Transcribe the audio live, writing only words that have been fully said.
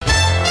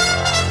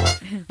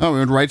Oh, we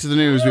went right to the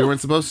news. We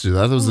weren't supposed to do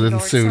that. That was a little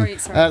soon.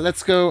 Sorry.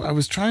 Let's go. I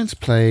was trying to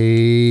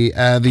play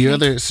the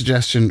other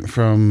suggestion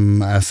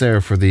from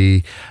Sarah for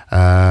the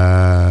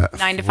 9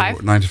 to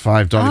 5. 9 to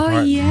 5. Dolly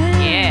Parton.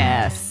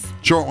 Yes.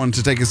 Short one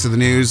to take us to the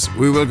news.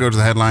 We will go to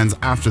the headlines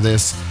after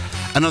this.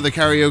 Another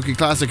karaoke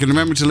classic. And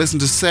remember to listen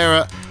to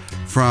Sarah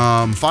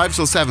from 5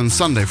 till 7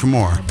 Sunday for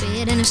more.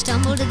 Bed and I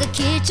stumble to the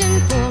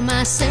kitchen, pour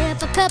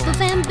myself a cup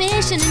of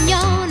ambition and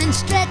yawn and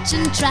stretch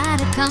and try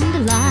to come to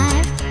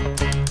life.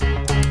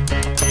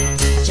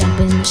 Jump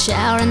in the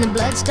shower and the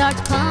blood starts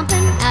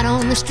pumping. Out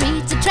on the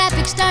streets the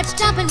traffic starts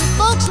jumping with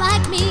folks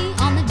like me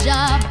on the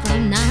job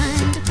from 9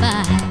 to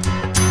 5.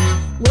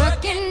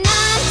 Working 9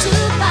 to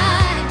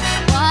 5,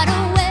 what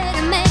a way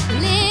to make a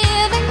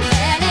living.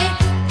 Barely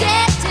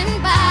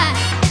getting by,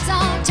 it's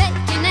all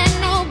taking and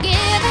no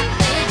giving.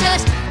 They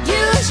just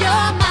use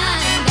your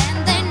mind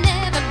and they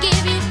never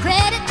give you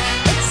credit.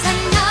 It's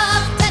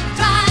enough to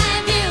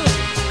drive you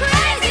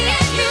crazy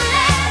if you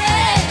let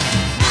it.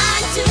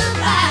 9 to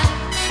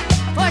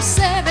 5 for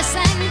service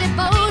and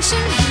devotion.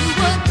 You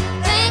would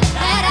think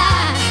that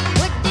I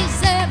would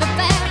deserve a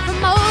fair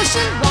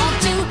promotion. Want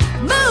to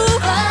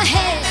move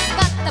ahead,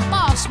 but the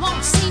boss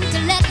won't seem to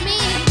let me.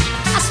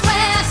 I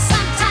swear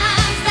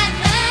sometimes that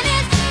man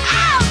is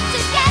out to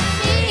get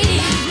me.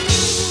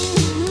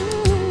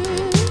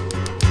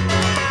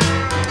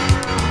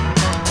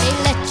 They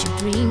let you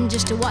dream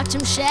just to watch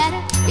them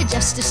shatter. You're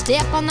just a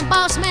step on the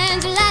boss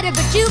man's ladder,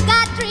 but you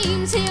got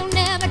dreams he'll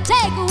never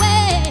take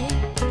away.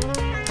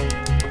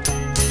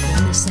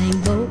 In the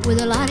same boat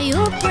with a lot of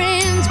your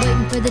friends,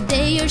 waiting for the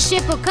day your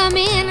ship will come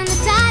in and the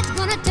tide's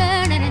gonna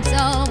turn and it's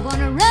all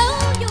gonna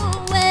roll your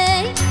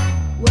way.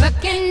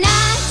 Working 9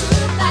 to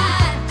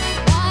 5,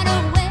 what a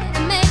way to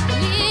make a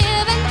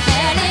living.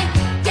 Barely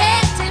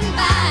getting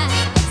by,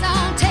 it's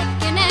all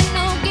taking and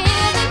no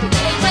giving.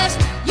 They just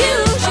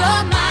use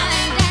your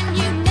mind and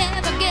you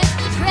never get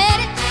the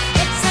credit.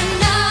 It's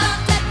enough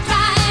to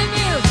drive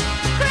you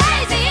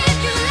crazy if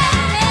you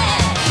let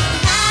it.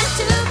 9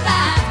 to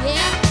 5,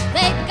 yeah,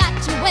 they've got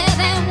you where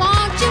they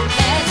want you.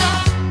 There's a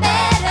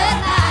better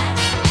life,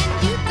 and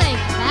you think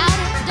about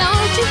it,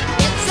 don't you?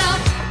 It's a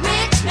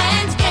rich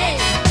man's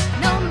game,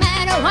 no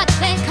matter what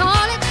they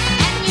call it.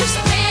 And you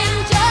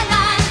spend your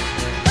life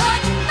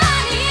putting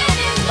money in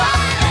his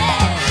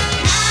wallet.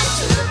 9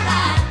 to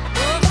 5,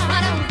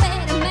 what a way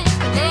to make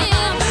a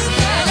living.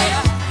 Barely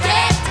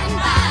getting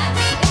by,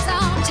 it's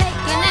all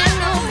taking and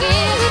no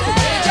giving.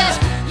 They just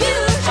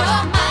use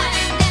your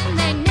mind and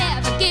they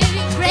never give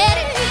you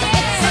credit.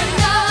 It's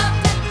enough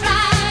to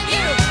drive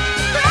you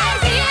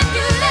crazy if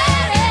you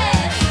let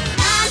it.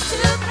 9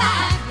 to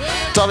 5,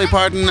 yeah. Dolly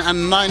Parton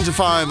and 9 to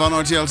 5 on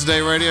RTL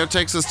Today Radio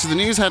takes us to the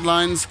news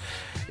headlines.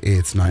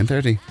 It's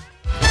 9:30.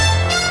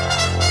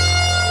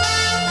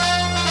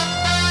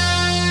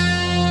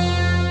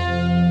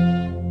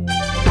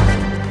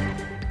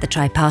 The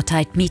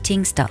tripartite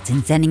meeting starts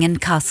in Zenningen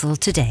Castle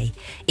today.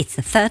 It's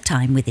the third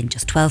time within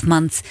just 12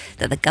 months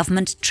that the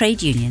government,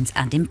 trade unions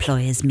and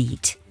employers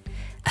meet.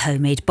 A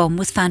homemade bomb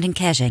was found in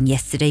Kerjeng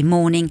yesterday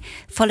morning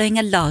following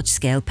a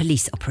large-scale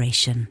police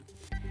operation.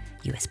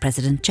 US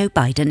President Joe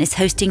Biden is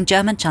hosting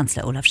German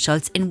Chancellor Olaf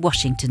Scholz in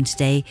Washington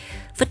today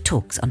for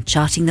talks on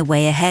charting the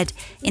way ahead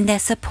in their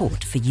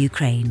support for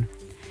Ukraine.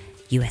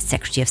 US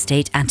Secretary of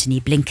State Antony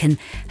Blinken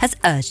has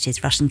urged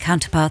his Russian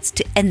counterparts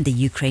to end the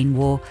Ukraine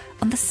war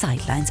on the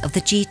sidelines of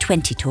the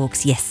G20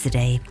 talks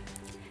yesterday.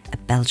 A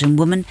Belgian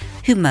woman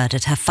who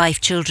murdered her 5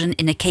 children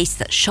in a case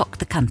that shocked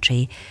the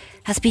country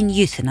has been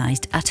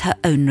euthanized at her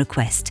own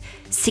request,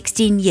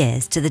 16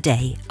 years to the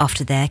day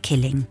after their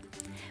killing.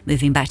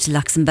 Moving back to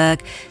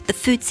Luxembourg, the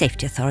Food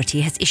Safety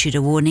Authority has issued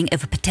a warning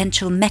over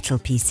potential metal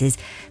pieces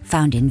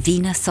found in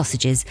Wiener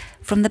sausages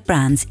from the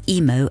brands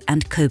Emo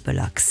and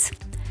Cobolux.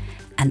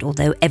 And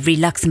although every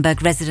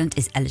Luxembourg resident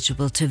is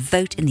eligible to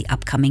vote in the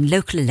upcoming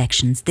local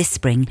elections this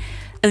spring,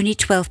 only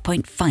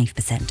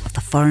 12.5% of the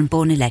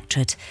foreign-born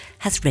electorate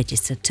has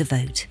registered to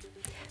vote.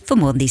 For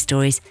more on these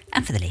stories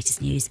and for the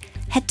latest news,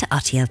 head to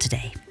RTL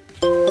Today.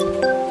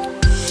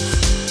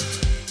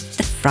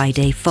 The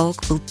Friday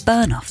fog will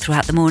burn off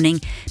throughout the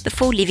morning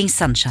before leaving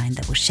sunshine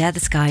that will share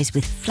the skies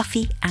with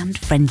fluffy and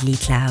friendly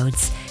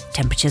clouds.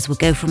 Temperatures will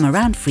go from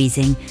around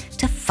freezing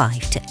to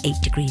 5 to 8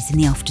 degrees in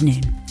the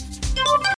afternoon.